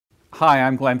Hi,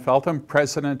 I'm Glenn Feltham,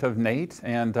 President of NAIT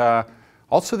and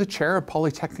also the Chair of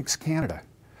Polytechnics Canada.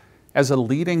 As a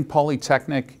leading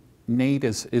polytechnic, NAIT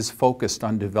is focused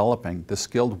on developing the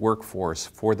skilled workforce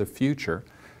for the future,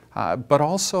 but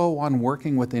also on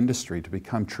working with industry to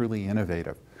become truly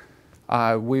innovative.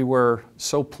 We were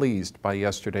so pleased by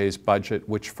yesterday's budget,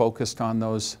 which focused on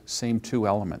those same two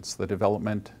elements, the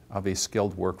development of a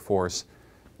skilled workforce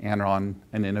and on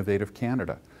an innovative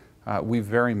Canada. We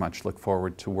very much look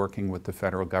forward to working with the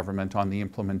federal government on the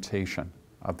implementation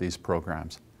of these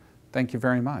programs. Thank you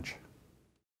very much.